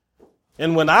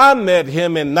 And when I met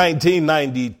him in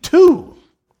 1992,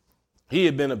 he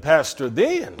had been a pastor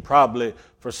then, probably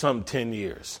for some 10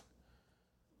 years.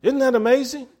 Isn't that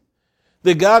amazing?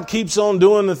 That God keeps on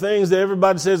doing the things that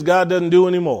everybody says God doesn't do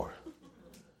anymore.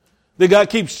 That God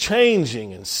keeps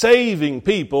changing and saving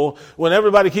people when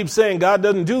everybody keeps saying God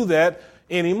doesn't do that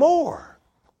anymore.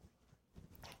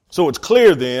 So it's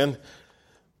clear then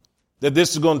that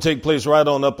this is going to take place right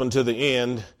on up until the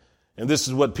end. And this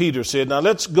is what Peter said. Now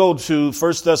let's go to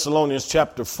 1 Thessalonians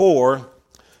chapter 4.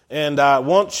 And I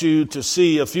want you to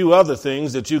see a few other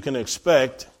things that you can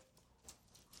expect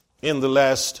in the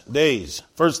last days.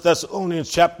 1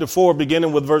 Thessalonians chapter 4,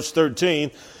 beginning with verse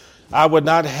 13. "I would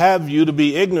not have you to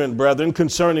be ignorant, brethren,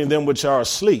 concerning them which are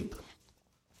asleep,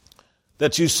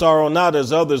 that you sorrow not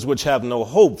as others which have no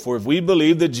hope. For if we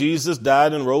believe that Jesus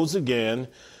died and rose again,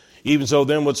 even so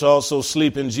them which also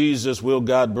sleep in Jesus will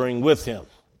God bring with him."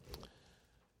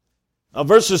 Now,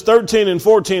 verses 13 and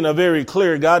 14 are very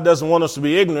clear. God doesn't want us to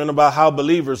be ignorant about how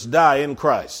believers die in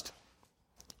Christ.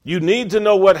 You need to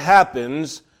know what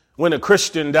happens when a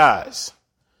Christian dies.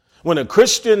 When a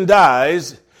Christian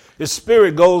dies, his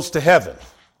spirit goes to heaven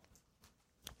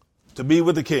to be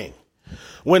with the King.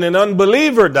 When an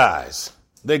unbeliever dies,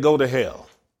 they go to hell.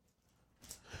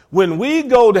 When we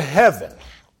go to heaven,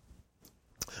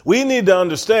 we need to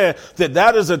understand that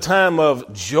that is a time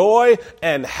of joy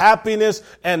and happiness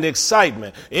and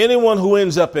excitement. Anyone who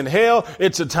ends up in hell,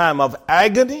 it's a time of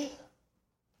agony,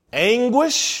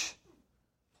 anguish,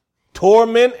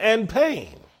 torment, and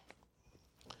pain.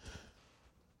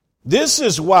 This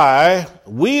is why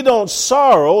we don't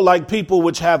sorrow like people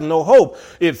which have no hope.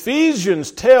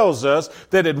 Ephesians tells us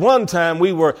that at one time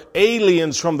we were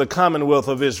aliens from the commonwealth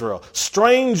of Israel,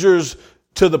 strangers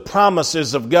to the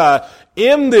promises of God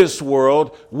in this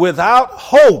world without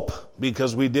hope,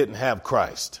 because we didn't have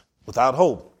Christ. Without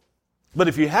hope. But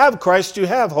if you have Christ, you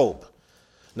have hope.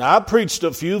 Now, I preached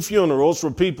a few funerals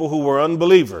for people who were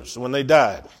unbelievers when they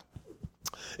died.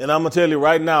 And I'm going to tell you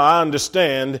right now, I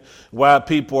understand why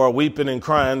people are weeping and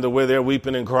crying the way they're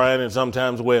weeping and crying and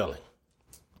sometimes wailing.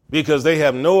 Because they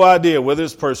have no idea where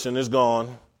this person is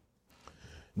gone.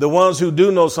 The ones who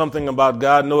do know something about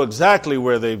God know exactly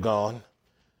where they've gone.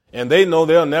 And they know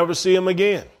they'll never see him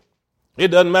again. It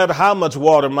doesn't matter how much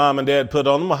water mom and dad put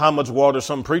on them or how much water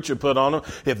some preacher put on them.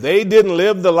 If they didn't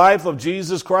live the life of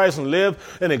Jesus Christ and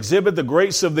live and exhibit the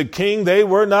grace of the King, they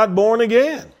were not born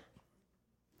again.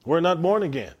 We're not born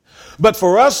again. But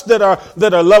for us that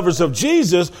are lovers of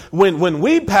Jesus, when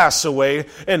we pass away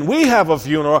and we have a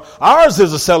funeral, ours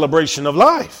is a celebration of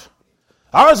life.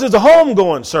 Ours is a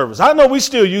homegoing service. I know we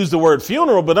still use the word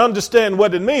funeral, but understand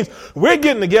what it means. We're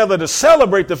getting together to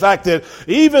celebrate the fact that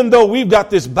even though we've got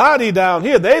this body down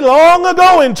here, they long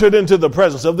ago entered into the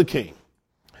presence of the King.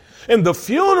 And the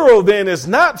funeral then is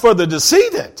not for the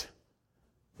decedent.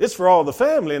 It's for all the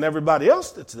family and everybody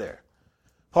else that's there.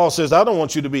 Paul says, I don't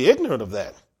want you to be ignorant of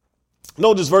that.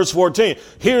 Notice verse 14.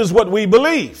 Here's what we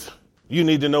believe. You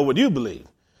need to know what you believe.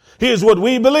 Here's what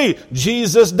we believe.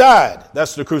 Jesus died.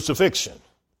 That's the crucifixion.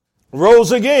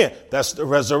 Rose again. That's the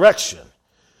resurrection.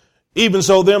 Even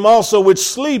so, them also which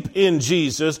sleep in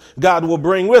Jesus, God will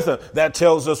bring with him. That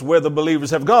tells us where the believers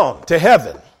have gone, to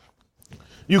heaven.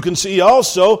 You can see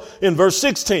also in verse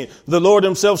 16, the Lord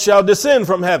himself shall descend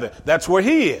from heaven. That's where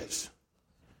he is.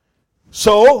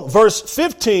 So, verse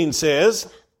 15 says,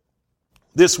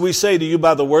 this we say to you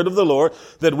by the word of the Lord,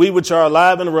 that we which are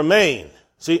alive and remain.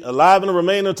 See, alive and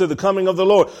remain unto the coming of the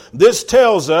Lord. This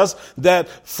tells us that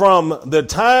from the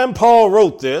time Paul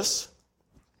wrote this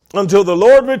until the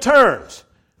Lord returns,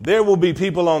 there will be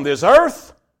people on this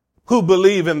earth who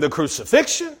believe in the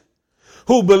crucifixion,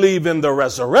 who believe in the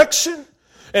resurrection,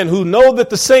 and who know that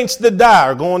the saints that die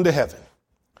are going to heaven.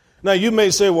 Now, you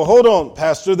may say, well, hold on,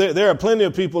 Pastor. There are plenty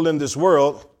of people in this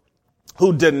world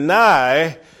who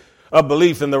deny a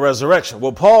belief in the resurrection.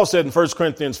 Well, Paul said in 1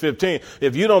 Corinthians 15,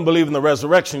 if you don't believe in the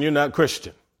resurrection, you're not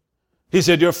Christian. He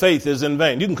said your faith is in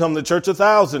vain. You can come to church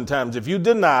 1,000 times. If you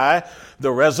deny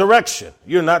the resurrection,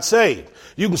 you're not saved.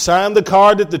 You can sign the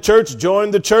card at the church,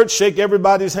 join the church, shake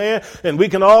everybody's hand, and we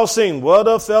can all sing, what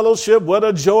a fellowship, what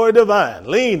a joy divine,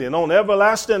 leaning on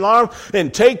everlasting arms,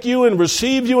 and take you and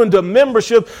receive you into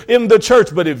membership in the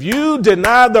church. But if you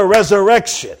deny the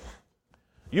resurrection,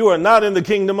 you are not in the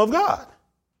kingdom of God.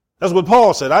 That's what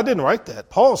Paul said. I didn't write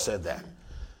that. Paul said that.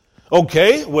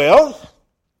 Okay, well,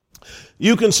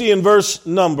 you can see in verse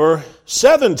number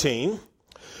 17,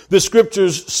 the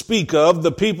scriptures speak of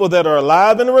the people that are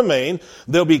alive and remain.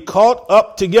 They'll be caught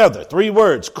up together. 3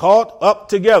 words, caught up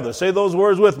together. Say those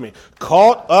words with me.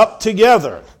 Caught up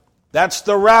together. That's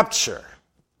the rapture.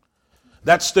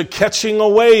 That's the catching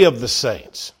away of the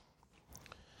saints.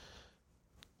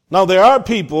 Now, there are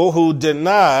people who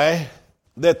deny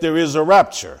that there is a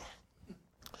rapture.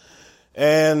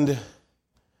 And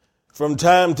from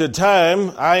time to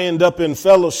time, I end up in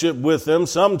fellowship with them,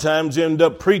 sometimes end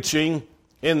up preaching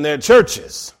in their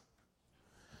churches.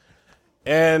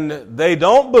 And they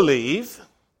don't believe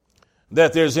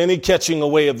that there's any catching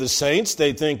away of the saints.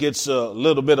 They think it's a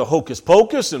little bit of hocus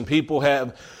pocus, and people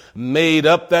have made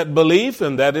up that belief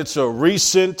and that it's a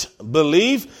recent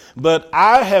belief. But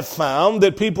I have found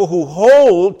that people who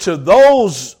hold to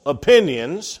those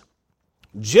opinions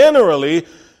generally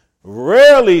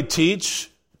rarely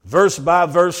teach verse by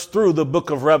verse through the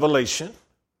book of Revelation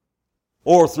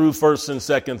or through 1st and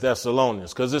 2nd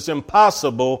Thessalonians, because it's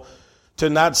impossible to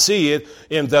not see it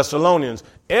in Thessalonians.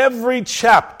 Every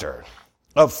chapter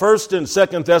of 1st and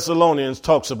 2nd Thessalonians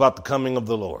talks about the coming of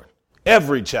the Lord.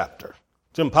 Every chapter.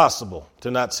 It's impossible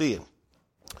to not see it.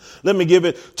 Let me give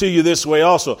it to you this way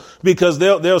also, because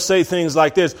they'll say things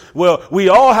like this. Well, we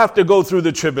all have to go through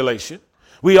the tribulation.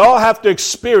 We all have to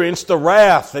experience the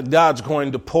wrath that God's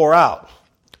going to pour out.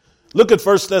 Look at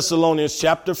 1 Thessalonians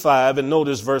chapter 5 and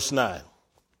notice verse 9.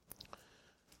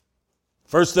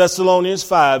 1 Thessalonians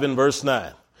 5 and verse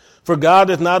 9. For God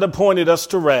hath not appointed us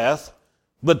to wrath,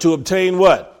 but to obtain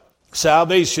what?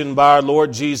 Salvation by our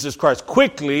Lord Jesus Christ.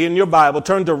 Quickly in your Bible,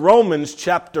 turn to Romans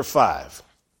chapter 5.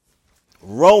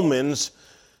 Romans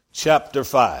chapter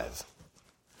 5.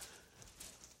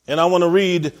 And I want to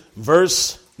read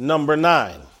verse number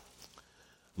 9.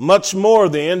 Much more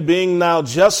then, being now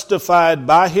justified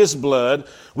by his blood,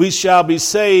 we shall be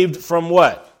saved from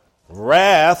what?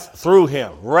 Wrath through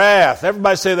him. Wrath.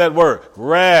 Everybody say that word.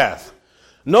 Wrath.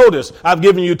 Notice, I've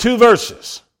given you 2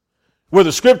 verses where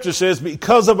the scripture says,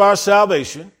 because of our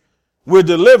salvation, we're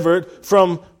delivered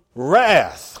from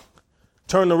wrath.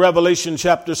 Turn to Revelation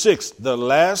chapter 6, the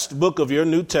last book of your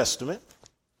New Testament.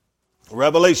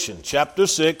 Revelation chapter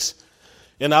 6.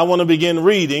 And I want to begin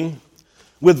reading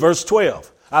with verse 12.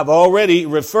 I've already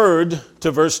referred to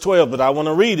verse 12, but I want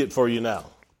to read it for you now.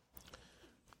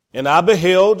 And I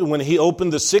beheld when he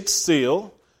opened the 6th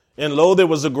seal, and lo, there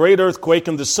was a great earthquake,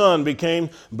 and the sun became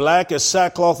black as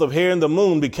sackcloth of hair, and the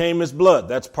moon became as blood.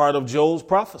 That's part of Joel's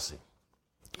prophecy.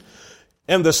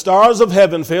 And the stars of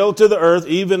heaven fell to the earth,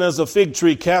 even as a fig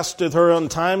tree casteth her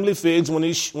untimely figs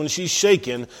when she's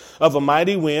shaken of a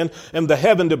mighty wind, and the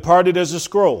heaven departed as a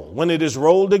scroll, when it is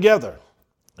rolled together.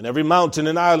 And every mountain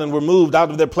and island were moved out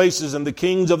of their places, and the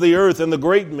kings of the earth, and the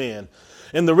great men,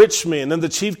 and the rich men, and the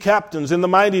chief captains, and the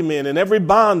mighty men, and every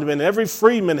bondman, and every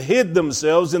freeman hid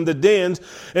themselves in the dens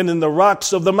and in the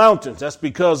rocks of the mountains. That's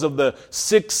because of the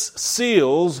 6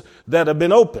 seals that have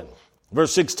been opened.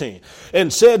 Verse 16,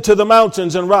 and said to the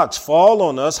mountains and rocks, fall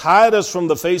on us, hide us from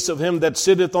the face of him that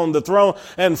sitteth on the throne,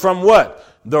 and from what?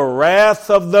 The wrath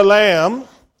of the Lamb.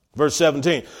 Verse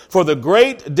 17, for the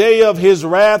great day of his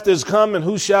wrath is come, and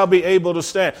who shall be able to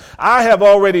stand? I have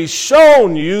already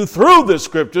shown you through the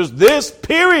scriptures, this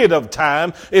period of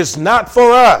time is not for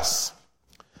us.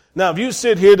 Now, if you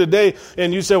sit here today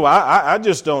and you say, well, I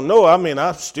just don't know. I mean,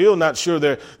 I'm still not sure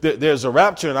there's a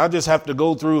rapture and I just have to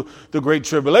go through the great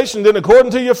tribulation. Then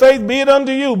according to your faith, be it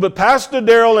unto you. But Pastor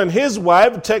Darrell and his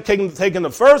wife taking the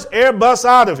first Airbus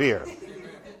out of here.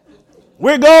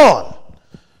 We're gone.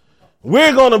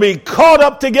 We're going to be caught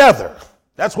up together.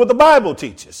 That's what the Bible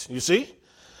teaches, you see.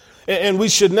 And we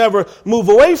should never move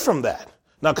away from that.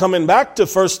 Now, coming back to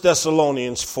 1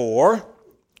 Thessalonians 4,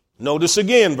 notice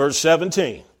again, verse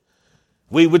 17.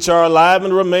 We which are alive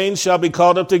and remain shall be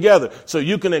caught up together. So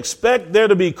you can expect there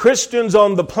to be Christians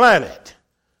on the planet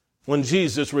when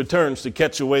Jesus returns to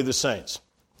catch away the saints.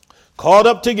 Caught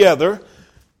up together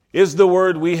is the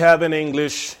word we have in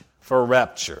English for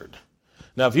raptured.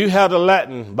 Now, if you had a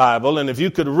Latin Bible and if you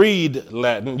could read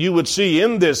Latin, you would see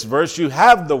in this verse you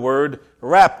have the word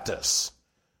raptus,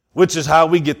 which is how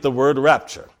we get the word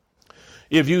rapture.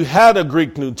 If you had a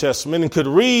Greek New Testament and could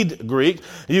read Greek,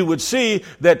 you would see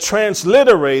that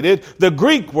transliterated, the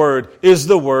Greek word is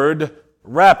the word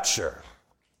rapture.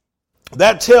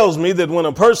 That tells me that when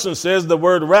a person says the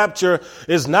word rapture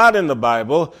is not in the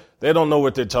Bible, they don't know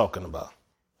what they're talking about.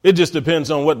 It just depends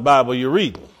on what Bible you're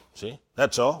reading. See,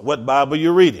 that's all, what Bible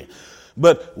you're reading.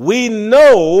 But we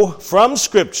know from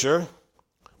Scripture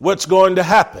what's going to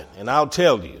happen, and I'll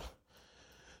tell you.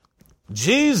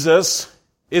 Jesus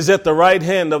is at the right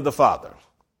hand of the Father.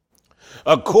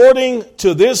 According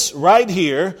to this right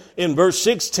here in verse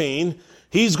 16,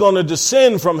 he's going to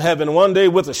descend from heaven one day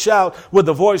with a shout, with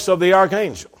the voice of the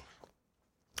archangel.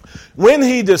 When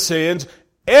he descends,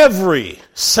 every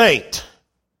saint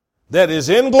that is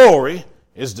in glory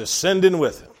is descending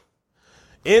with him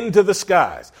into the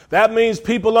skies. That means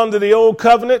people under the old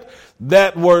covenant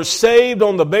that were saved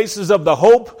on the basis of the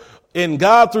hope in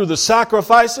God through the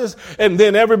sacrifices, and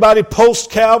then everybody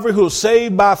post-Calvary who's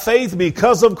saved by faith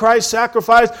because of Christ's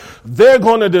sacrifice, they're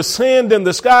going to descend in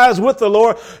the skies with the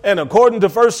Lord. And according to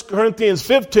 1 Corinthians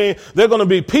 15, they're going to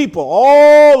be people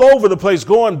all over the place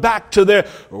going back to their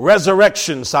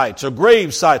resurrection sites or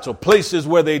grave sites or places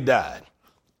where they died.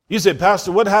 You say,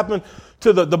 Pastor, what happened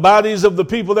to the bodies of the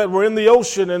people that were in the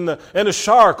ocean and a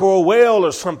shark or a whale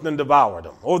or something devoured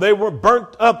them? Or they were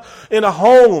burnt up in a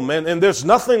home and there's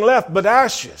nothing left but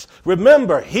ashes.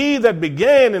 Remember, he that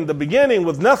began in the beginning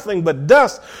with nothing but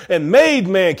dust and made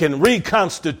man can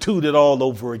reconstitute it all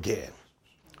over again.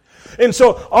 And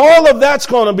so all of that's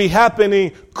going to be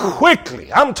happening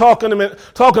quickly. I'm talking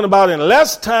about in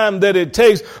less time than it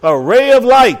takes a ray of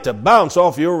light to bounce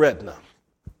off your retina.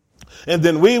 And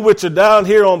then we which are down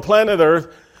here on planet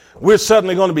Earth, we're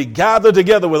suddenly going to be gathered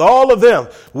together with all of them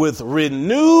with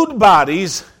renewed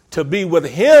bodies to be with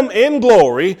him in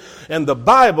glory. And the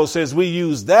Bible says we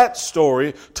use that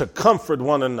story to comfort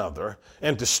one another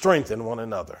and to strengthen one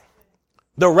another.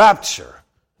 The rapture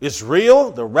is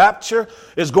real. The rapture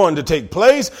is going to take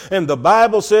place. And the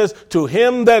Bible says, to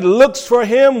him that looks for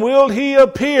him will he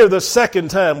appear the second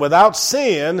time without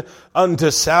sin unto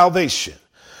salvation.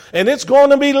 And it's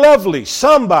going to be lovely.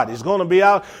 Somebody's going to be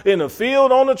out in a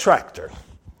field on a tractor.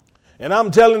 And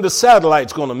I'm telling the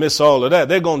satellite's going to miss all of that.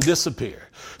 They're going to disappear.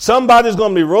 Somebody's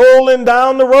going to be rolling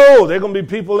down the road. There are going to be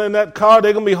people in that car.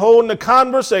 They're going to be holding a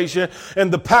conversation and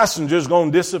the passenger's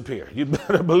going to disappear. You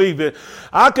better believe it.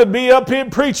 I could be up here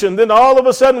preaching. Then all of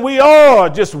a sudden we are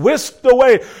just whisked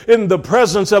away in the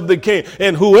presence of the King.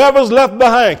 And whoever's left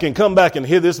behind can come back and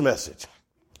hear this message.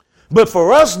 But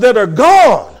for us that are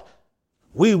gone,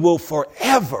 we will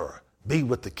forever be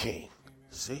with the King.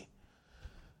 See?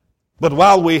 But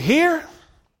while we're here,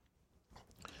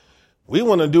 we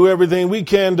want to do everything we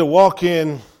can to walk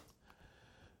in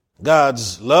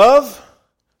God's love,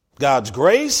 God's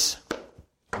grace,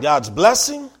 God's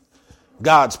blessing,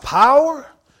 God's power,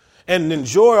 and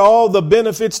enjoy all the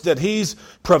benefits that he's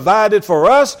provided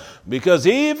for us. Because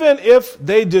even if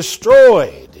they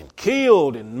destroyed and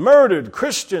killed and murdered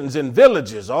Christians in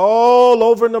villages all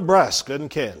over Nebraska and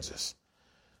Kansas,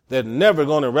 They're never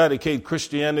going to eradicate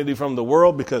Christianity from the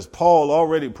world because Paul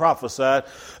already prophesied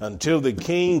until the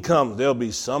king comes, there'll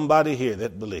be somebody here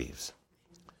that believes.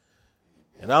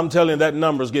 And I'm telling you, that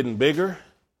number is getting bigger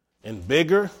and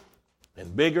bigger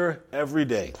and bigger every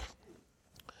day.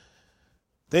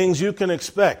 Things you can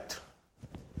expect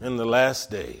in the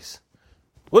last days.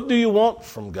 What do you want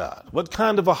from God? What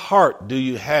kind of a heart do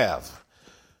you have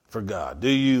for God? Do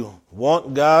you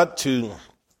want God to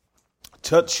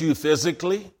touch you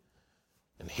physically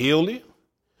and heal you?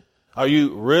 Are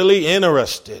you really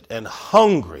interested and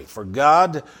hungry for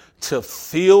God to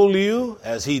fill you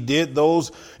as he did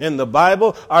those in the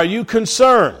Bible? Are you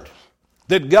concerned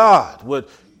that God would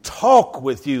talk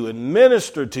with you and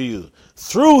minister to you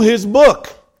through his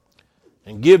book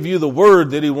and give you the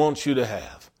word that he wants you to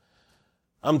have?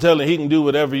 I'm telling you, he can do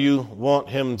whatever you want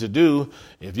him to do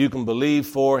if you can believe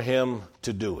for him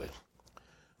to do it.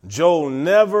 Joel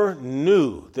never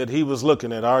knew that he was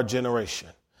looking at our generation.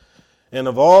 And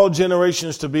of all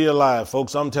generations to be alive,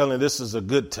 folks, I'm telling you, this is a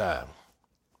good time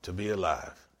to be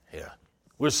alive. Yeah.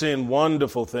 We're seeing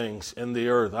wonderful things in the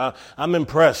earth. I'm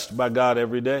impressed by God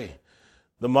every day.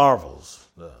 The marvels,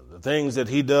 the things that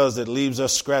he does that leaves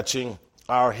us scratching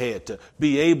our head, to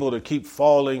be able to keep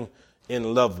falling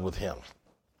in love with him.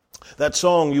 That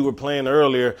song you were playing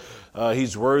earlier,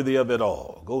 he's worthy of it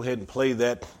all. Go ahead and play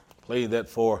that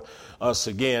for us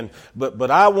again.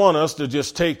 But I want us to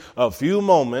just take a few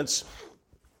moments,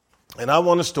 and I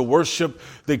want us to worship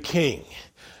the King.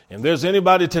 If there's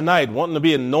anybody tonight wanting to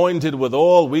be anointed with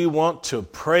oil, we want to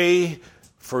pray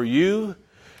for you.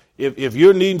 If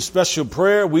you're needing special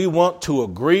prayer, we want to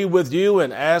agree with you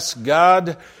and ask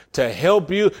God to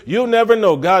help you. You'll never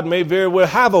know. God may very well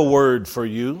have a word for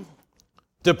you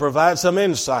to provide some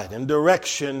insight and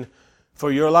direction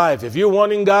for your life. If you're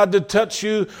wanting God to touch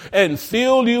you and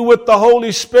fill you with the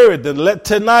Holy Spirit, then let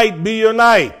tonight be your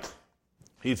night.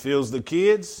 He fills the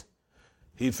kids.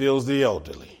 He fills the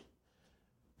elderly.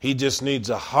 He just needs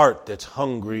a heart that's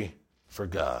hungry for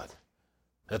God.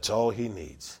 That's all he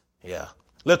needs. Yeah.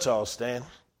 Let's all stand.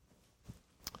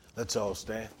 Let's all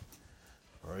stand.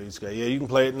 Praise God. Yeah, you can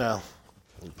play it now.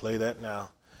 You can play that now.